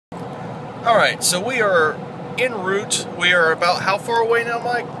Alright, so we are en route. We are about how far away now,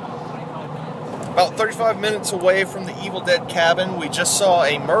 Mike? About 35 minutes away from the Evil Dead cabin. We just saw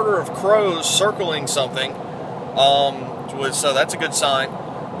a murder of crows circling something. So that's a good sign.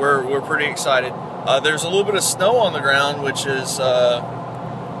 We're pretty excited. There's a little bit of snow on the ground, which is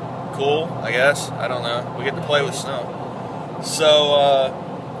cool, I guess. I don't know. We get to play with snow.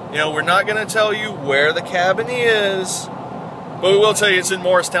 So, you know, we're not going to tell you where the cabin is, but we will tell you it's in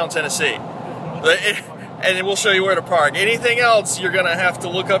Morristown, Tennessee. And we'll show you where to park. Anything else, you're going to have to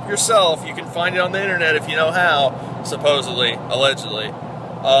look up yourself. You can find it on the internet if you know how, supposedly, allegedly.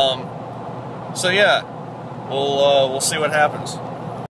 So yeah, we'll see what happens.